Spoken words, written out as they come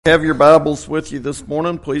Have your Bibles with you this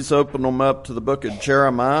morning. Please open them up to the book of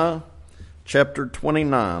Jeremiah, chapter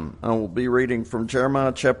 29. I will be reading from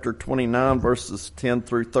Jeremiah chapter 29, verses 10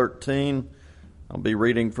 through 13. I'll be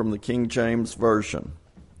reading from the King James Version.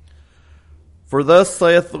 For thus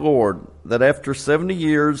saith the Lord, that after 70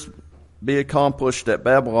 years be accomplished at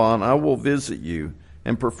Babylon, I will visit you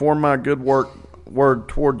and perform my good word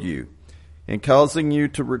toward you, in causing you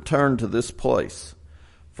to return to this place.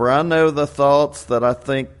 For I know the thoughts that I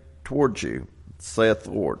think toward you, saith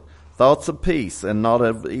the Lord, thoughts of peace and not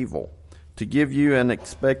of evil, to give you an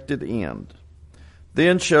expected end.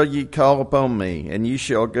 Then shall ye call upon me, and ye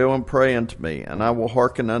shall go and pray unto me, and I will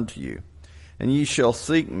hearken unto you. And ye shall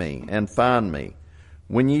seek me and find me,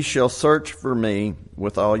 when ye shall search for me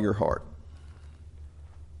with all your heart.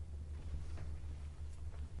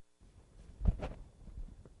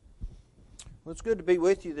 Well, it's good to be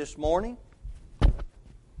with you this morning.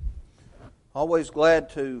 Always glad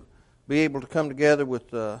to be able to come together with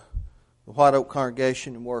the White Oak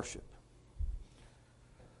congregation and worship.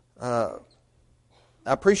 I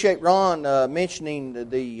appreciate Ron mentioning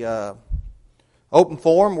the open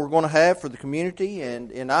forum we're going to have for the community,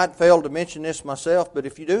 and I'd failed to mention this myself, but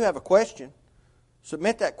if you do have a question,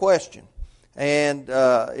 submit that question, and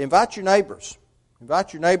invite your neighbors.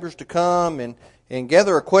 Invite your neighbors to come and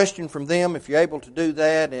gather a question from them if you're able to do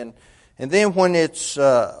that, and then when it's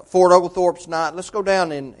Fort Oglethorpe's night, let's go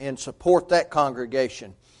down and support that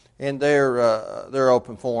congregation in their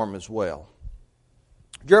open forum as well.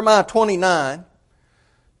 Jeremiah 29,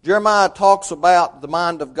 Jeremiah talks about the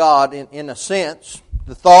mind of God in a sense,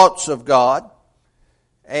 the thoughts of God.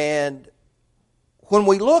 And when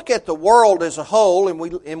we look at the world as a whole and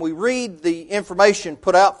we read the information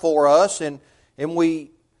put out for us and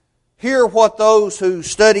we hear what those who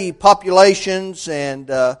study populations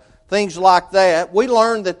and things like that, we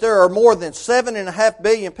learn that there are more than 7.5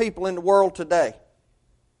 billion people in the world today.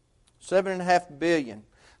 7.5 billion.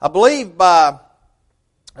 I believe by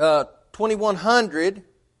 2100,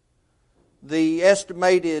 the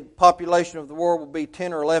estimated population of the world will be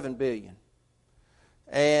 10 or 11 billion.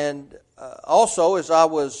 And also, as I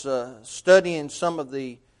was studying some of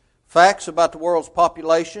the facts about the world's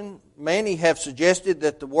population, many have suggested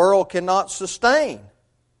that the world cannot sustain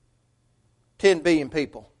 10 billion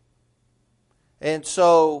people. And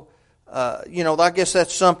so, I guess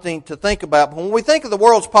that's something to think about. But when we think of the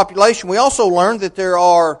world's population, we also learn that there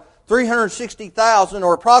are 360,000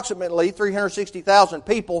 or approximately 360,000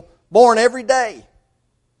 people born every day.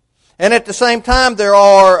 And at the same time, there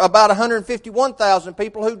are about 151,000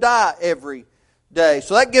 people who die every day.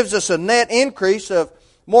 So that gives us a net increase of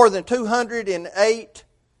more than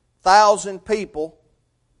 208,000 people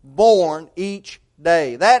born each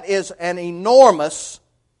day. That is an enormous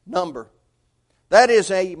number. That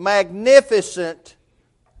is a magnificent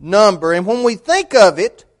number. And when we think of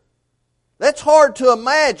it, that's hard to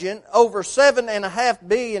imagine over 7.5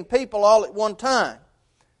 billion people all at one time.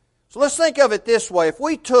 So let's think of it this way. If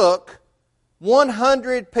we took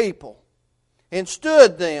 100 people and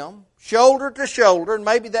stood them shoulder to shoulder, and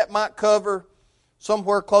maybe that might cover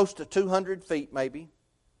somewhere close to 200 feet maybe,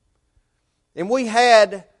 and we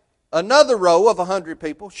had another row of 100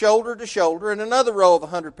 people, shoulder to shoulder, and another row of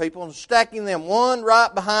 100 people, and stacking them one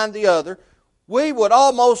right behind the other, we would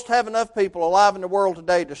almost have enough people alive in the world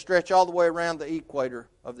today to stretch all the way around the equator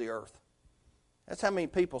of the earth. That's how many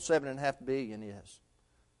people 7.5 billion is.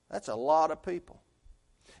 That's a lot of people.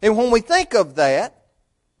 And when we think of that,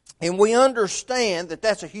 and we understand that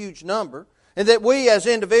that's a huge number, and that we as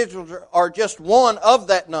individuals are just one of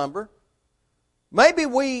that number, maybe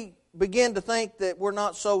we begin to think that we're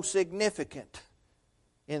not so significant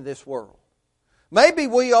in this world. Maybe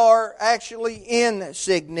we are actually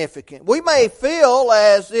insignificant. We may feel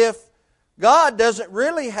as if God doesn't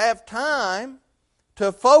really have time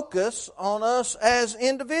to focus on us as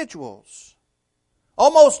individuals.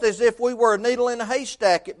 Almost as if we were a needle in a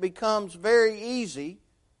haystack, it becomes very easy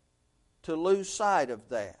to lose sight of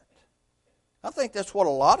that. I think that's what a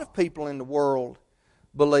lot of people in the world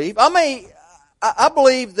believe. I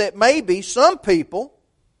believe that maybe some people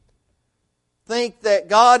think that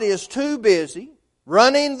God is too busy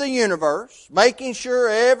running the universe, making sure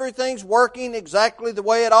everything's working exactly the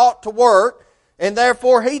way it ought to work, and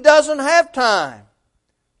therefore He doesn't have time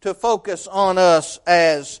to focus on us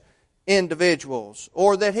as individuals,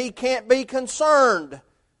 or that He can't be concerned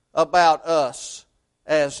about us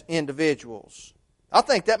as individuals. I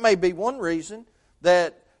think that may be one reason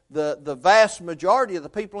that the vast majority of the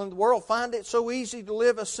people in the world find it so easy to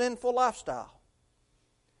live a sinful lifestyle.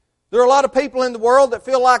 There are a lot of people in the world that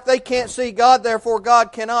feel like they can't see God, therefore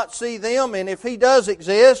God cannot see them, and if He does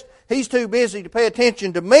exist, He's too busy to pay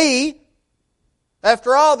attention to me.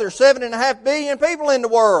 After all, there's 7.5 billion people in the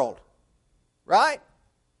world. Right?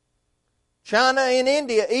 China and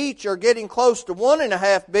India each are getting close to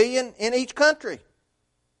 1.5 billion in each country.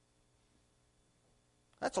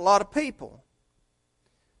 That's a lot of people.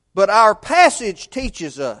 But our passage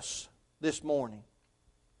teaches us this morning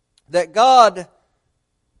that God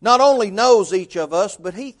not only knows each of us,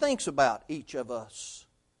 but He thinks about each of us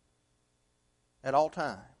at all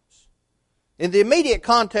times. In the immediate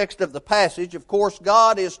context of the passage, of course,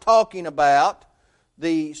 God is talking about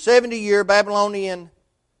the 70-year Babylonian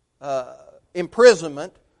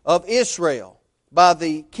imprisonment of Israel by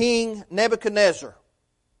the king Nebuchadnezzar.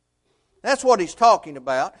 That's what He's talking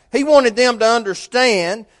about. He wanted them to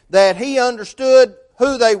understand that He understood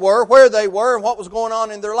who they were, where they were, and what was going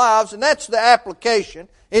on in their lives. And that's the application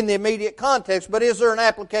in the immediate context. But is there an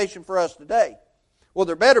application for us today? Well,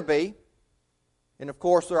 there better be. And of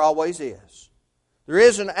course, there always is. There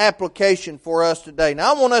is an application for us today.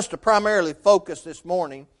 Now, I want us to primarily focus this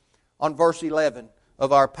morning on verse 11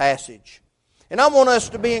 of our passage. And I want us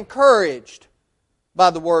to be encouraged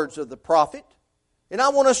by the words of the prophet. And I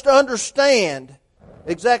want us to understand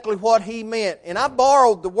exactly what he meant. And I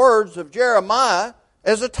borrowed the words of Jeremiah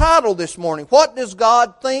as a title this morning. What does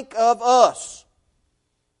God think of us?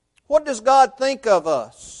 What does God think of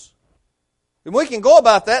us? And we can go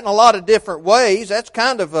about that in a lot of different ways. That's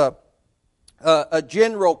kind of a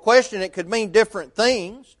general question. It could mean different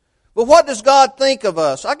things. But what does God think of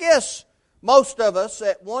us? I guess most of us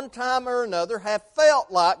at one time or another have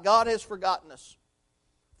felt like God has forgotten us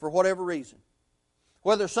for whatever reason.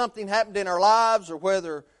 Whether something happened in our lives or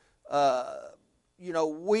whether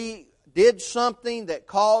we did something that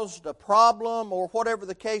caused a problem or whatever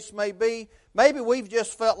the case may be, maybe we've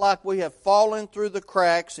just felt like we have fallen through the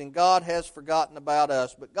cracks and God has forgotten about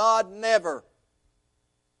us. But God never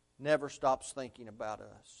stops thinking about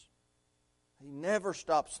us. He never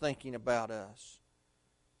stops thinking about us.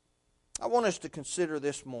 I want us to consider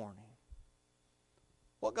this morning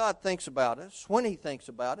what God thinks about us, when He thinks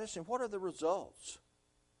about us, and what are the results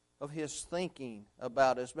of His thinking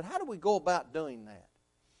about us. But how do we go about doing that?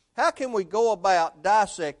 How can we go about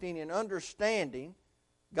dissecting and understanding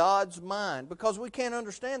God's mind? Because we can't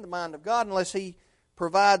understand the mind of God unless He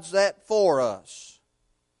provides that for us.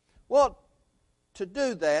 Well, to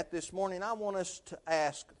do that this morning, I want us to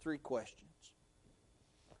ask 3 questions.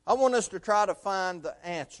 I want us to try to find the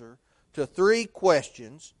answer to 3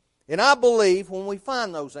 questions. And I believe when we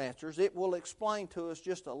find those answers, it will explain to us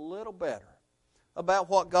just a little better about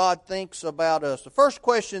what God thinks about us. The first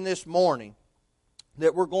question this morning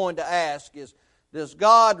that we're going to ask is, does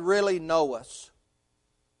God really know us?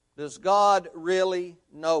 Does God really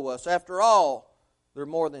know us? After all, there are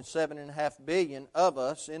more than 7.5 billion of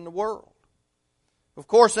us in the world. Of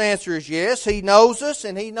course, the answer is yes. He knows us,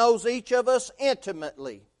 and He knows each of us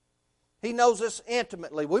intimately. He knows us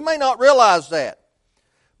intimately. We may not realize that.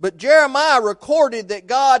 But Jeremiah recorded that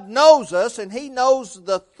God knows us, and He knows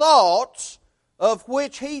the thoughts of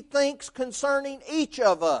which He thinks concerning each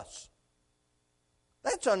of us.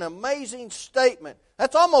 That's an amazing statement.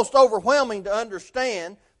 That's almost overwhelming to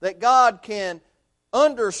understand that God can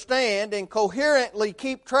understand and coherently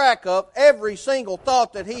keep track of every single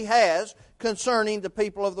thought that He has concerning the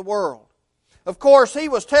people of the world. Of course, He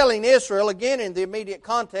was telling Israel, again in the immediate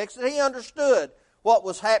context, that He understood what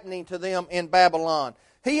was happening to them in Babylon.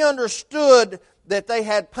 He understood that they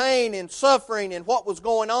had pain and suffering and what was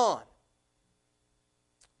going on.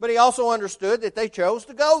 But He also understood that they chose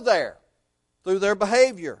to go there through their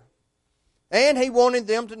behavior. And He wanted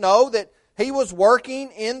them to know that He was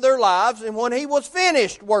working in their lives, and when He was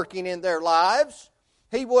finished working in their lives,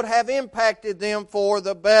 He would have impacted them for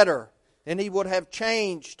the better, and He would have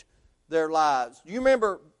changed their lives. You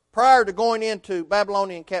remember, prior to going into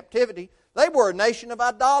Babylonian captivity, they were a nation of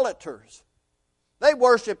idolaters. They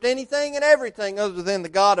worshipped anything and everything other than the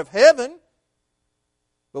God of heaven.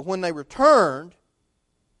 But when they returned,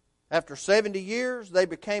 after 70 years, they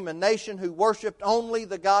became a nation who worshipped only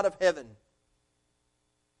the God of heaven.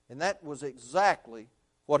 And that was exactly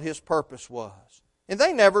what His purpose was. And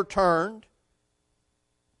they never turned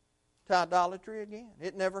to idolatry again.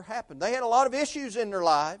 It never happened. They had a lot of issues in their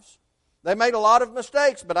lives. They made a lot of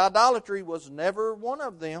mistakes, but idolatry was never one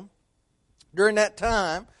of them. During that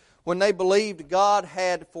time, when they believed God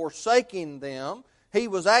had forsaken them, He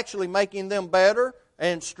was actually making them better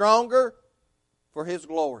and stronger for His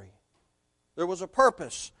glory. There was a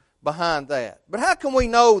purpose behind that. But how can we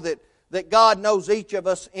know that God knows each of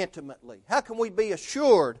us intimately? How can we be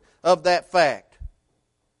assured of that fact?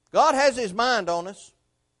 God has His mind on us.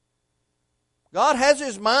 God has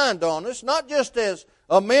His mind on us, not just as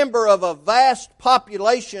a member of a vast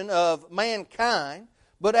population of mankind,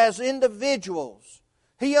 but as individuals.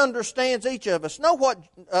 He understands each of us.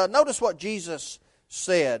 Notice what Jesus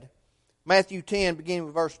said. Matthew 10, beginning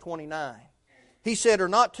with verse 29. He said, "Are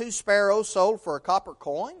not 2 sparrows sold for a copper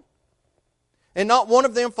coin? And not one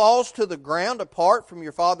of them falls to the ground apart from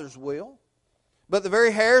your Father's will? But the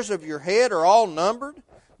very hairs of your head are all numbered.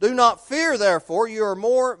 Do not fear, therefore, you are of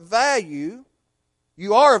more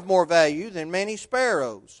value than many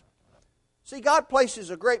sparrows." See, God places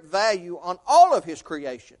a great value on all of His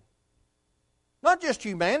creation. Not just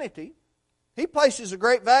humanity. He places a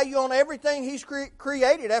great value on everything He's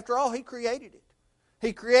created. After all, He created it.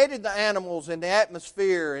 He created the animals and the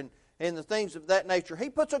atmosphere and the things of that nature. He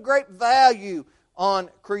puts a great value on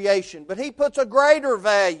creation, but He puts a greater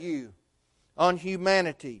value on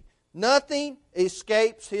humanity. Nothing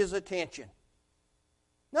escapes His attention.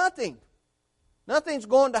 Nothing. Nothing's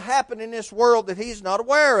going to happen in this world that He's not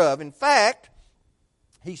aware of. In fact,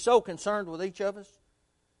 He's so concerned with each of us,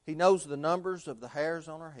 He knows the numbers of the hairs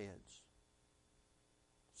on our heads.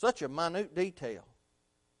 Such a minute detail.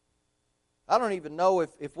 I don't even know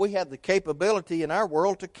if we have the capability in our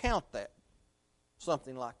world to count that.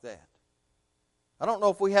 Something like that. I don't know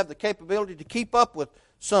if we have the capability to keep up with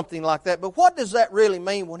something like that. But what does that really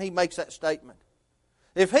mean when He makes that statement?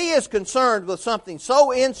 If He is concerned with something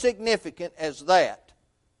so insignificant as that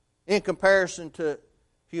in comparison to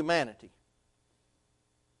humanity,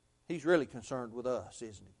 He's really concerned with us,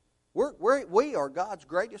 isn't He? We are God's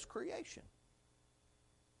greatest creation.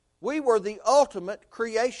 We were the ultimate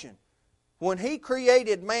creation. When He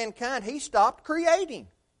created mankind, He stopped creating.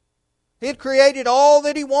 He had created all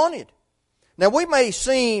that He wanted. Now, we may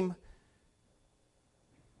seem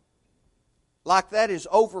like that is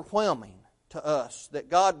overwhelming to us, that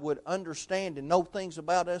God would understand and know things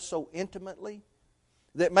about us so intimately,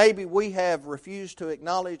 that maybe we have refused to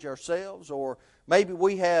acknowledge ourselves, or maybe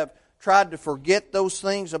we have tried to forget those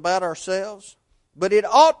things about ourselves. But it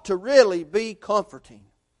ought to really be comforting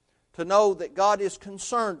to know that God is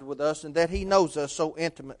concerned with us and that He knows us so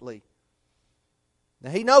intimately.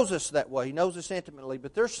 Now, He knows us that way. He knows us intimately.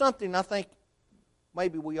 But there's something I think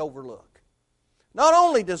maybe we overlook. Not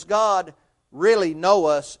only does God really know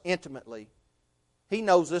us intimately, He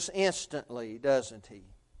knows us instantly, doesn't He?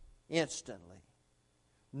 Instantly.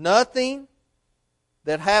 Nothing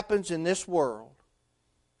that happens in this world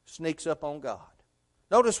sneaks up on God.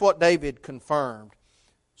 Notice what David confirmed.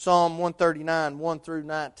 Psalm 139, 1 through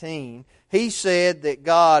 19. He said that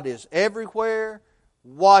God is everywhere,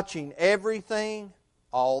 watching everything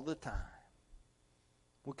all the time.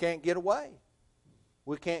 We can't get away.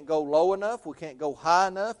 We can't go low enough. We can't go high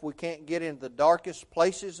enough. We can't get in the darkest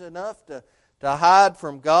places enough to hide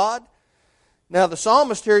from God. Now, the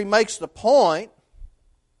psalmist here, he makes the point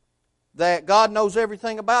that God knows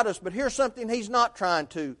everything about us. But here's something he's not trying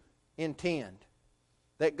to intend.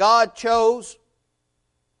 That God chose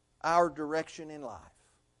our direction in life.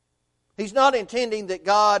 He's not intending that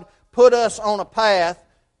God put us on a path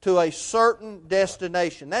to a certain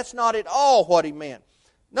destination. That's not at all what He meant.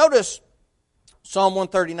 Notice Psalm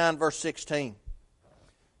 139, verse 16.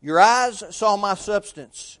 "Your eyes saw my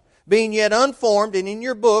substance, being yet unformed, and in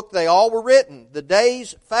your book they all were written, the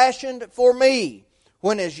days fashioned for me,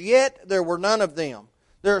 when as yet there were none of them."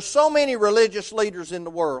 There are so many religious leaders in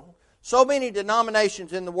the world, so many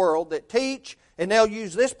denominations in the world that teach, and they'll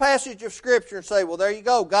use this passage of Scripture and say, well, there you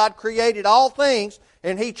go, God created all things,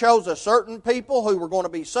 and He chose a certain people who were going to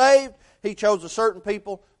be saved. He chose a certain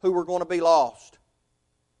people who were going to be lost.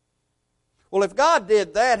 Well, if God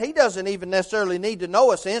did that, He doesn't even necessarily need to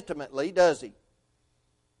know us intimately, does He?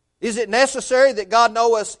 Is it necessary that God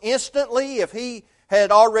know us instantly if He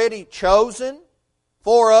had already chosen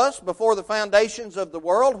for us before the foundations of the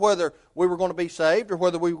world whether we were going to be saved or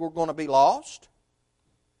whether we were going to be lost?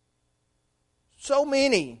 So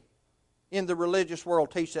many in the religious world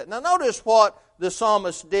teach that. Now notice what the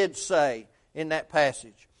psalmist did say in that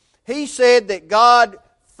passage. He said that God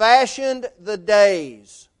fashioned the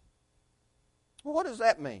days. Well, what does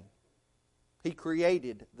that mean? He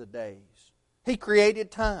created the days. He created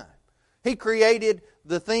time. He created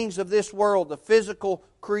the things of this world, the physical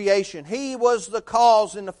creation. He was the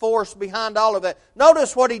cause and the force behind all of that.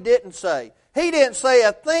 Notice what He didn't say. He didn't say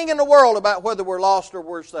a thing in the world about whether we're lost or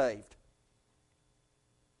we're saved.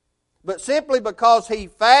 But simply because He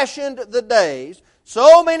fashioned the days,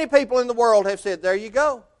 so many people in the world have said, there you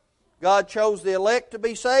go. God chose the elect to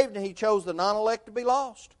be saved and He chose the non-elect to be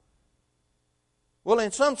lost. Well,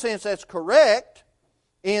 in some sense that's correct,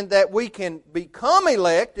 in that we can become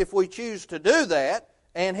elect if we choose to do that,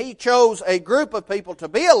 and He chose a group of people to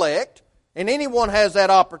be elect, and anyone has that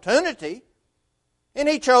opportunity. And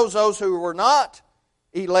He chose those who were not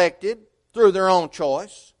elected through their own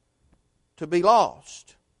choice to be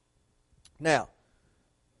lost. Now,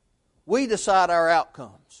 we decide our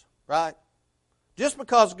outcomes, right? Just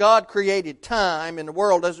because God created time in the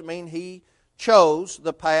world doesn't mean He chose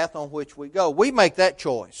the path on which we go. We make that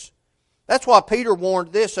choice. That's why Peter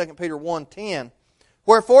warned this, 2 Peter 1:10.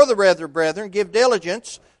 Wherefore the rather, brethren, give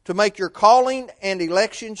diligence to make your calling and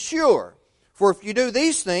election sure. For if you do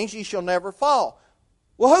these things, ye shall never fall.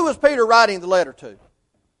 Well, who was Peter writing the letter to?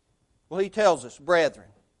 Well, he tells us, brethren.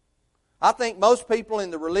 I think most people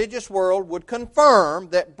in the religious world would confirm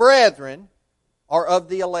that brethren are of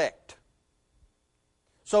the elect.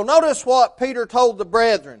 So notice what Peter told the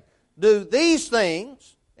brethren. Do these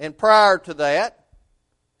things, and prior to that,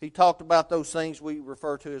 he talked about those things we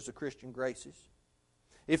refer to as the Christian graces.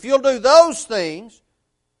 If you'll do those things,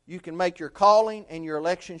 you can make your calling and your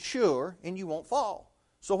election sure, and you won't fall.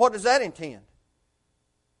 So what does that intend?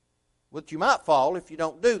 Well, you might fall if you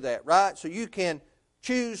don't do that, right? So you can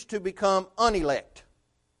choose to become unelect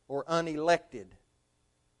or unelected.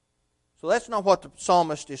 So that's not what the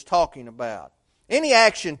psalmist is talking about. Any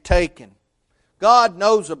action taken, God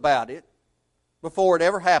knows about it before it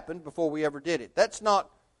ever happened, before we ever did it. That's not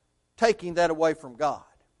taking that away from God.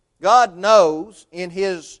 God knows in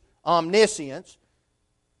His omniscience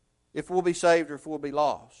if we'll be saved or if we'll be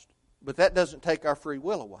lost. But that doesn't take our free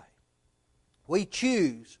will away. We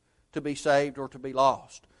choose to be saved or to be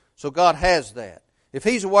lost. So God has that. If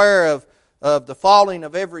He's aware of the falling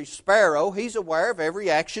of every sparrow, He's aware of every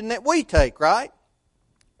action that we take, right?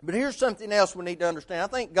 But here's something else we need to understand. I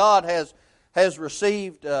think God has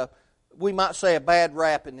received, we might say, a bad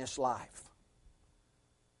rap in this life.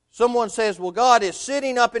 Someone says, well, God is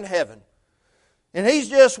sitting up in heaven, and He's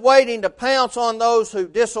just waiting to pounce on those who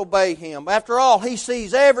disobey Him. After all, He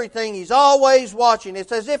sees everything. He's always watching.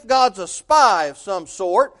 It's as if God's a spy of some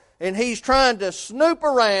sort, and He's trying to snoop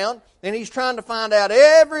around, and He's trying to find out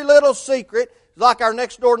every little secret, like our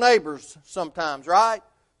next door neighbors sometimes, right?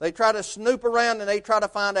 They try to snoop around and they try to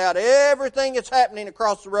find out everything that's happening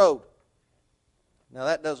across the road. Now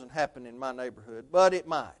that doesn't happen in my neighborhood, but it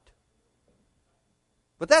might.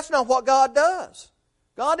 But that's not what God does.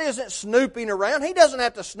 God isn't snooping around. He doesn't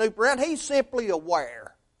have to snoop around. He's simply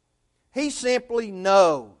aware. He simply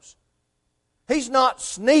knows. He's not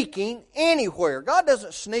sneaking anywhere. God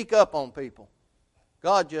doesn't sneak up on people.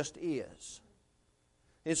 God just is.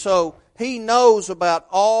 And so He knows about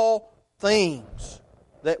all things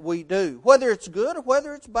that we do, whether it's good or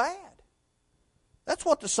whether it's bad. That's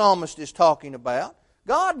what the psalmist is talking about.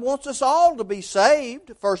 God wants us all to be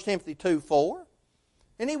saved, 1 Timothy 2:4.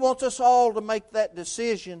 And He wants us all to make that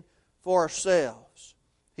decision for ourselves.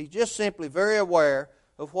 He's just simply very aware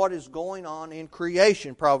of what is going on in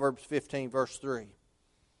creation, Proverbs 15, verse 3.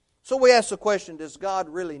 So we ask the question, does God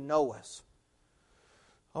really know us?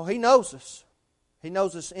 Oh, He knows us. He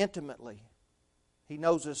knows us intimately. He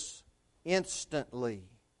knows us instantly.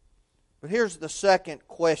 But here's the second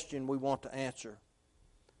question we want to answer.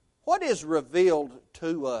 What is revealed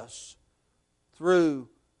to us through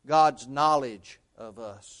God's knowledge of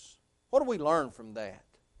us? What do we learn from that?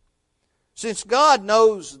 Since God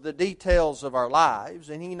knows the details of our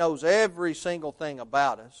lives and He knows every single thing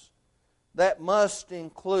about us, that must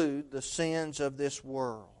include the sins of this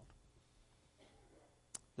world.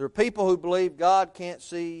 There are people who believe God can't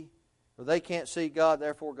see, or they can't see God,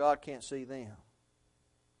 therefore God can't see them.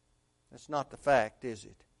 That's not the fact, is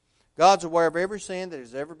it? God's aware of every sin that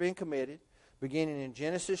has ever been committed, beginning in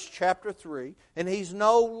Genesis chapter 3, and He's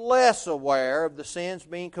no less aware of the sins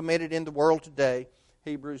being committed in the world today,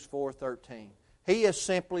 Hebrews 4:13. He is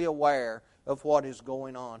simply aware of what is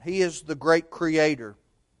going on. He is the great Creator.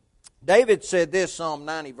 David said this, Psalm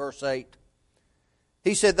 90, verse 8.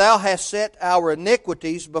 He said, Thou hast set our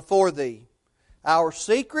iniquities before Thee, our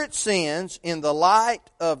secret sins in the light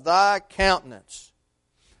of Thy countenance.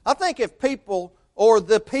 I think if people, or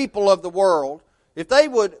the people of the world, if they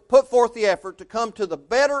would put forth the effort to come to the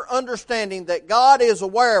better understanding that God is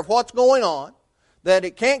aware of what's going on, that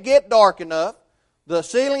it can't get dark enough, the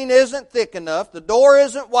ceiling isn't thick enough, the door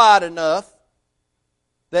isn't wide enough,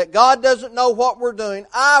 that God doesn't know what we're doing,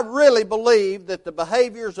 I really believe that the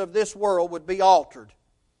behaviors of this world would be altered.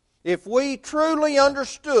 If we truly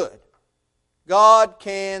understood God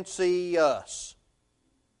can see us.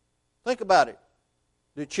 Think about it.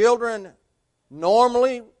 Do children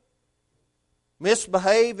normally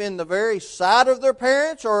misbehave in the very sight of their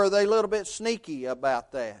parents, or are they a little bit sneaky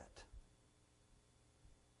about that?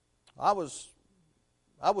 I was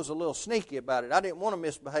a little sneaky about it. I didn't want to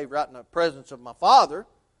misbehave right in the presence of my father.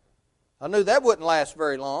 I knew that wouldn't last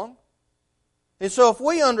very long. And so if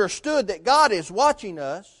we understood that God is watching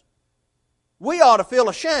us, we ought to feel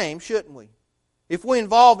ashamed, shouldn't we? If we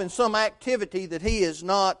involve in some activity that He is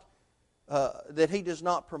not, that He does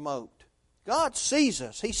not promote. God sees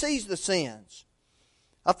us. He sees the sins.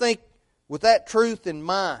 I think with that truth in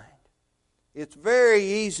mind, it's very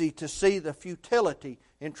easy to see the futility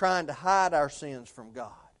in trying to hide our sins from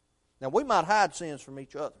God. Now, we might hide sins from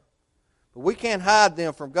each other, but we can't hide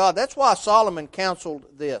them from God. That's why Solomon counseled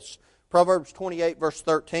this. Proverbs 28, verse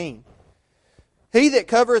 13. He that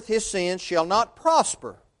covereth his sins shall not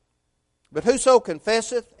prosper, but whoso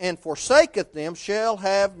confesseth and forsaketh them shall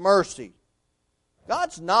have mercy.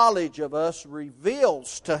 God's knowledge of us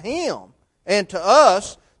reveals to Him and to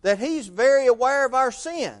us that He's very aware of our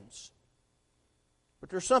sins. But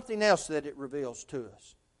there's something else that it reveals to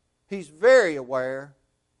us. He's very aware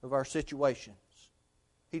of our situations.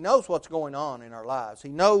 He knows what's going on in our lives. He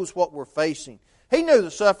knows what we're facing. He knew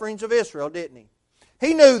the sufferings of Israel, didn't He?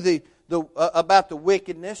 He knew about the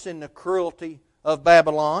wickedness and the cruelty of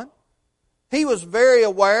Babylon. He was very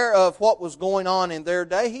aware of what was going on in their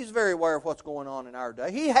day. He's very aware of what's going on in our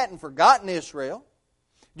day. He hadn't forgotten Israel.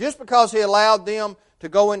 Just because He allowed them to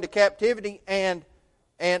go into captivity and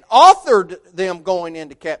authored them going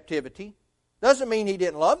into captivity doesn't mean He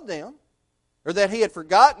didn't love them, or that He had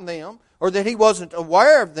forgotten them, or that He wasn't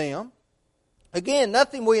aware of them. Again,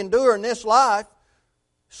 nothing we endure in this life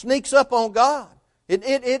sneaks up on God. It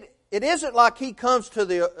isn't like He comes to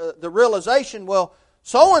the realization, well,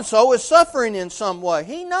 so-and-so is suffering in some way.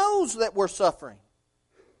 He knows that we're suffering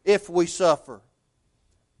if we suffer.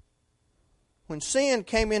 When sin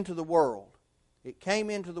came into the world, it came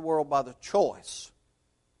into the world by the choice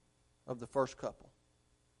of the first couple.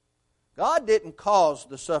 God didn't cause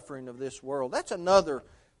the suffering of this world. That's another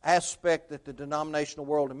aspect that the denominational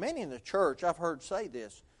world and many in the church I've heard say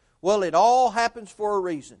this. Well, it all happens for a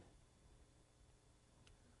reason.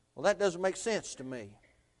 Well, that doesn't make sense to me.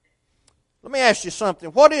 Let me ask you something.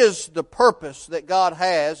 What is the purpose that God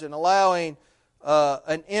has in allowing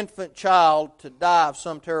an infant child to die of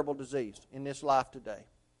some terrible disease in this life today?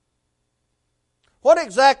 What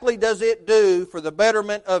exactly does it do for the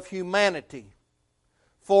betterment of humanity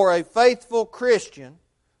for a faithful Christian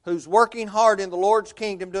who's working hard in the Lord's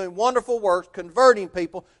kingdom, doing wonderful works, converting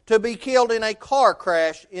people, to be killed in a car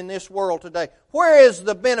crash in this world today? Where is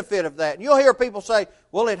the benefit of that? And you'll hear people say,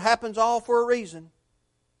 well, it happens all for a reason.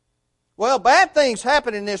 Well, bad things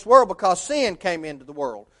happen in this world because sin came into the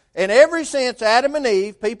world. And ever since Adam and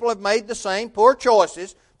Eve, people have made the same poor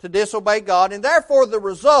choices to disobey God. And therefore the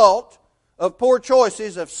result of poor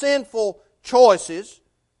choices, of sinful choices,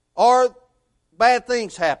 are bad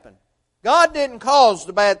things happen. God didn't cause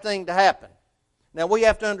the bad thing to happen. Now we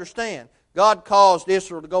have to understand, God caused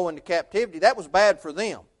Israel to go into captivity. That was bad for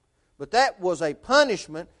them. But that was a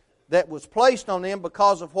punishment that was placed on them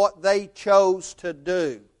because of what they chose to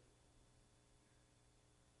do.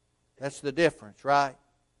 That's the difference, right?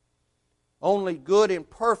 Only good and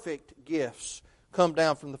perfect gifts come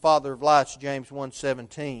down from the Father of lights, James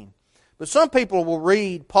 1:17. But some people will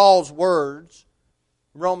read Paul's words,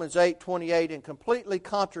 Romans 8:28, and completely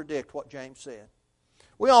contradict what James said.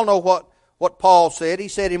 We all know what Paul said. He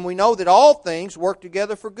said, and we know that all things work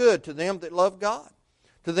together for good to them that love God,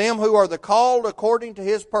 to them who are the called according to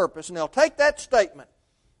His purpose. And they'll take that statement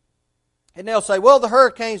and they'll say, well, the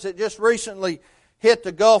hurricanes that just recently hit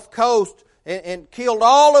the Gulf Coast and killed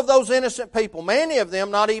all of those innocent people, many of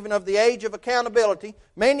them not even of the age of accountability,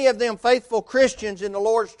 many of them faithful Christians in the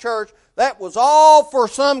Lord's church, that was all for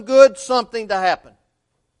some good something to happen.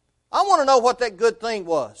 I want to know what that good thing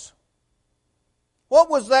was.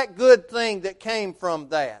 What was that good thing that came from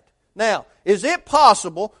that? Now, is it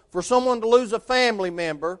possible for someone to lose a family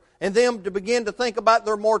member and them to begin to think about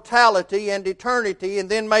their mortality and eternity, and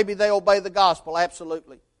then maybe they obey the gospel?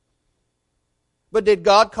 Absolutely. But did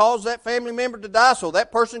God cause that family member to die so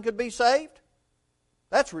that person could be saved?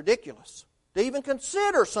 That's ridiculous to even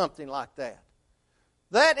consider something like that.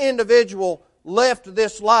 That individual left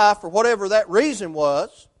this life for whatever that reason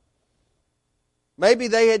was. Maybe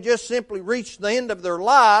they had just simply reached the end of their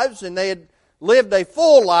lives and they had lived a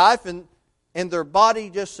full life and their body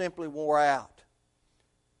just simply wore out.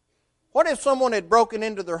 What if someone had broken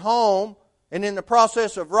into their home and in the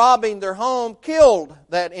process of robbing their home killed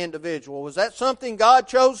that individual? Was that something God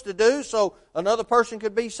chose to do so another person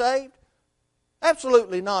could be saved?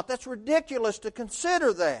 Absolutely not. That's ridiculous to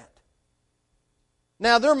consider that.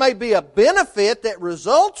 Now, there may be a benefit that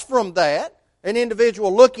results from that, an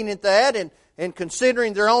individual looking at that and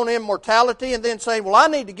considering their own immortality and then saying, well, I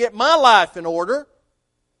need to get my life in order.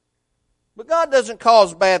 But God doesn't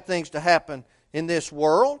cause bad things to happen in this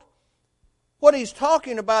world. What he's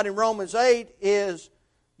talking about in Romans 8 is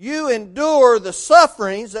you endure the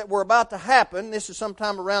sufferings that were about to happen. This is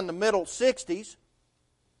sometime around the middle 60s.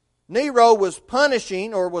 Nero was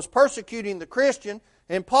punishing or was persecuting the Christian,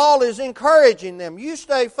 and Paul is encouraging them. You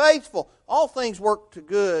stay faithful. All things work to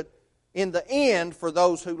good in the end for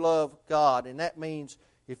those who love God. And that means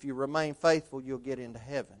if you remain faithful, you'll get into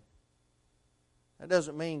heaven. That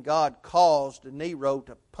doesn't mean God caused Nero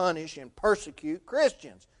to punish and persecute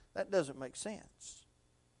Christians. That doesn't make sense.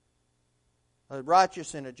 A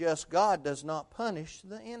righteous and a just God does not punish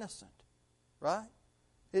the innocent. Right?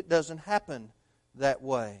 It doesn't happen that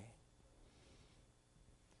way.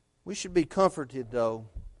 We should be comforted, though,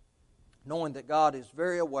 knowing that God is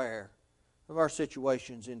very aware of our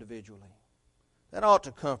situations individually. That ought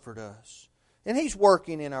to comfort us. And He's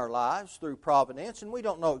working in our lives through providence, and we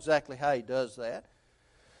don't know exactly how He does that.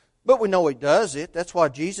 But we know He does it. That's why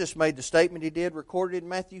Jesus made the statement He did, recorded in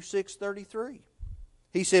Matthew 6:33.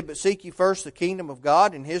 He said, "But seek ye first the kingdom of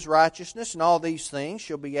God and His righteousness, and all these things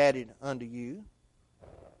shall be added unto you."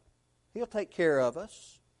 He'll take care of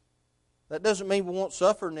us. That doesn't mean we won't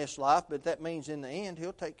suffer in this life, but that means in the end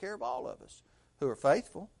He'll take care of all of us who are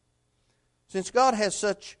faithful. Since God has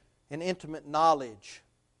such an intimate knowledge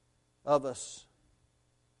of us,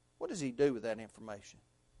 what does He do with that information?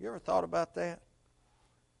 You ever thought about that?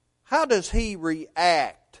 How does He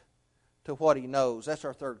react to what He knows? That's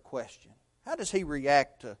our third question. How does He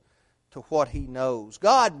react to what He knows?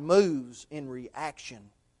 God moves in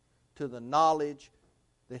reaction to the knowledge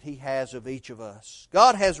that He has of each of us.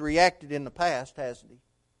 God has reacted in the past, hasn't He?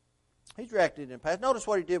 He's reacted in the past. Notice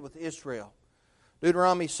what He did with Israel.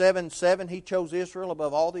 Deuteronomy 7:7, He chose Israel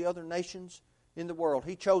above all the other nations in the world.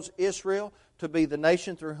 He chose Israel to be the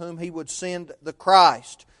nation through whom He would send the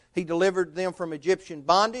Christ. He delivered them from Egyptian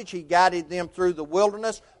bondage. He guided them through the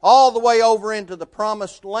wilderness, all the way over into the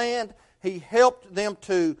promised land. He helped them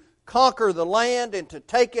to conquer the land and to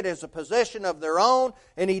take it as a possession of their own.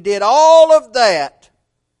 And He did all of that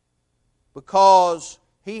because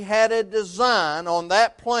He had a design on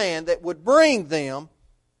that plan that would bring them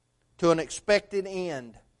to an expected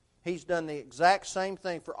end. He's done the exact same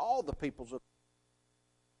thing for all the peoples of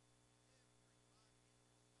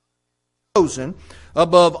chosen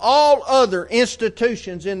above all other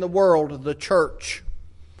institutions in the world, the church,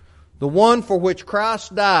 the one for which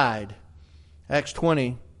Christ died. Acts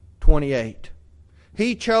 20:28.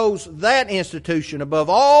 He chose that institution above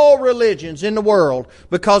all religions in the world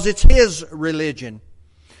because it's His religion.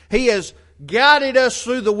 He has guided us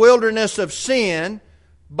through the wilderness of sin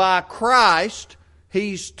by Christ.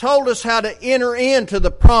 He's told us how to enter into the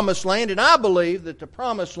promised land, and I believe that the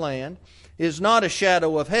promised land is not a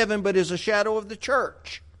shadow of heaven, but is a shadow of the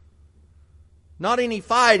church. Not any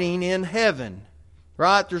fighting in heaven,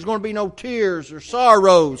 right? There's going to be no tears or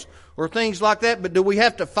sorrows or things like that, but do we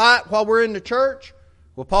have to fight while we're in the church?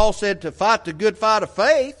 Well, Paul said to fight the good fight of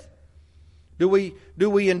faith. Do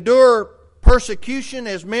we endure persecution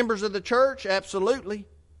as members of the church? Absolutely.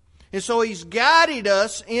 And so He's guided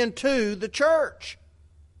us into the church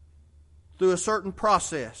through a certain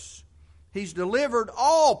process. He's delivered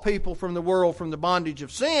all people from the world from the bondage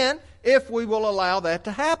of sin if we will allow that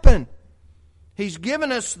to happen. He's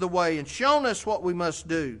given us the way and shown us what we must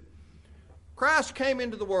do. Christ came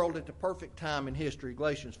into the world at the perfect time in history,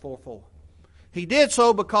 Galatians 4:4. He did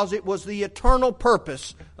so because it was the eternal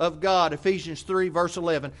purpose of God, Ephesians 3 verse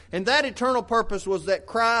 11. And that eternal purpose was that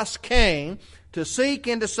Christ came to seek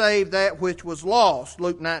and to save that which was lost,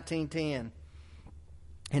 Luke 19:10.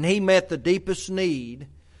 And He met the deepest need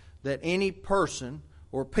that any person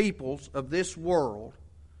or peoples of this world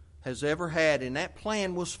has ever had. And that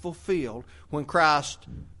plan was fulfilled when Christ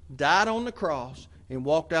died on the cross and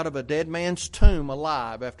walked out of a dead man's tomb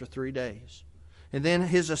alive after 3 days. And then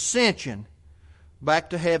His ascension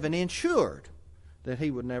back to heaven ensured that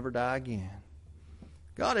He would never die again.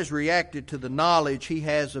 God has reacted to the knowledge He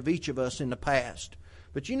has of each of us in the past.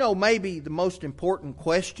 But you know, maybe the most important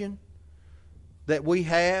question that we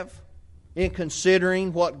have in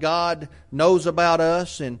considering what God knows about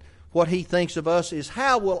us and what He thinks of us is,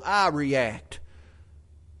 how will I react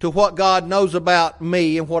to what God knows about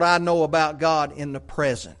me and what I know about God in the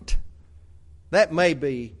present? That may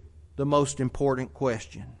be the most important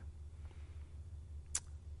question.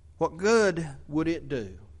 What good would it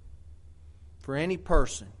do for any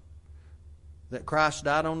person that Christ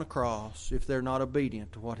died on the cross if they're not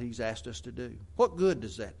obedient to what He's asked us to do? What good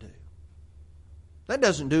does that do? That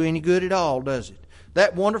doesn't do any good at all, does it?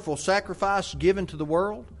 That wonderful sacrifice given to the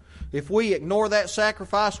world, if we ignore that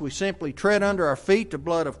sacrifice, we simply tread under our feet the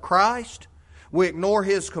blood of Christ. We ignore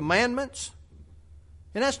His commandments.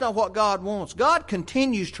 And that's not what God wants. God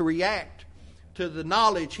continues to react to the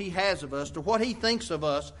knowledge He has of us, to what He thinks of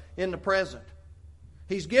us in the present.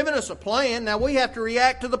 He's given us a plan. Now we have to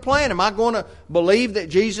react to the plan. Am I going to believe that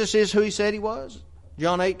Jesus is who He said He was?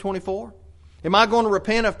 John 8:24. Am I going to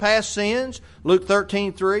repent of past sins? Luke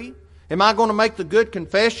 13:3. Am I going to make the good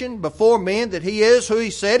confession before men that He is who He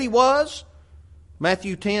said He was?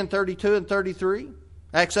 Matthew 10:32 and 33.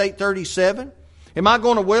 Acts 8:37. Am I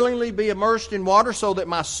going to willingly be immersed in water so that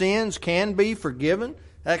my sins can be forgiven?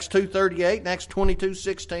 Acts 2:38 and Acts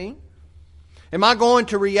 22:16. Am I going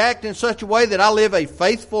to react in such a way that I live a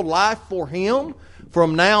faithful life for Him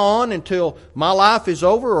from now on until my life is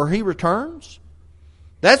over or He returns?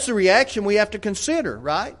 That's the reaction we have to consider,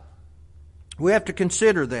 right? We have to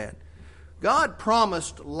consider that. God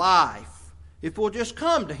promised life if we'll just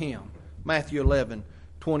come to Him. Matthew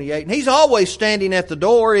 11:28. And He's always standing at the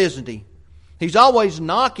door, isn't He? He's always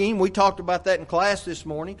knocking. We talked about that in class this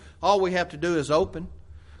morning. All we have to do is open.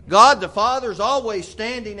 God the Father is always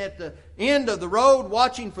standing at the end of the road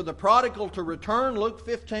watching for the prodigal to return, Luke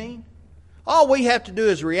 15. All we have to do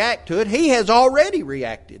is react to it. He has already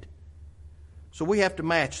reacted. So we have to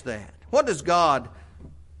match that. What does God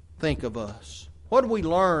think of us? What do we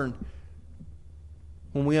learn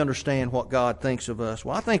when we understand what God thinks of us?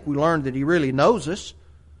 Well, I think we learn that He really knows us.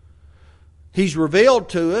 He's revealed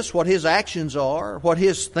to us what His actions are, what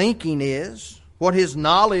His thinking is, what His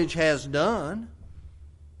knowledge has done.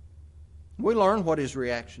 We learn what His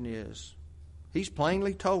reaction is. He's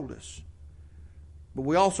plainly told us. But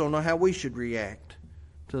we also know how we should react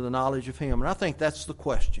to the knowledge of Him. And I think that's the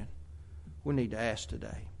question we need to ask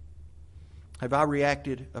today. Have I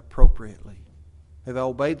reacted appropriately? Have I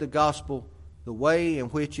obeyed the gospel the way in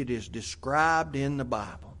which it is described in the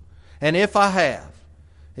Bible? And if I have,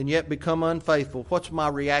 and yet become unfaithful, what's my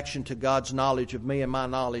reaction to God's knowledge of me and my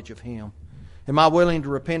knowledge of Him? Am I willing to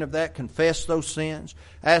repent of that, confess those sins,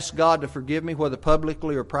 ask God to forgive me, whether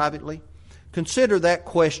publicly or privately? Consider that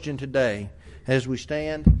question today as we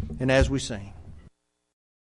stand and as we sing.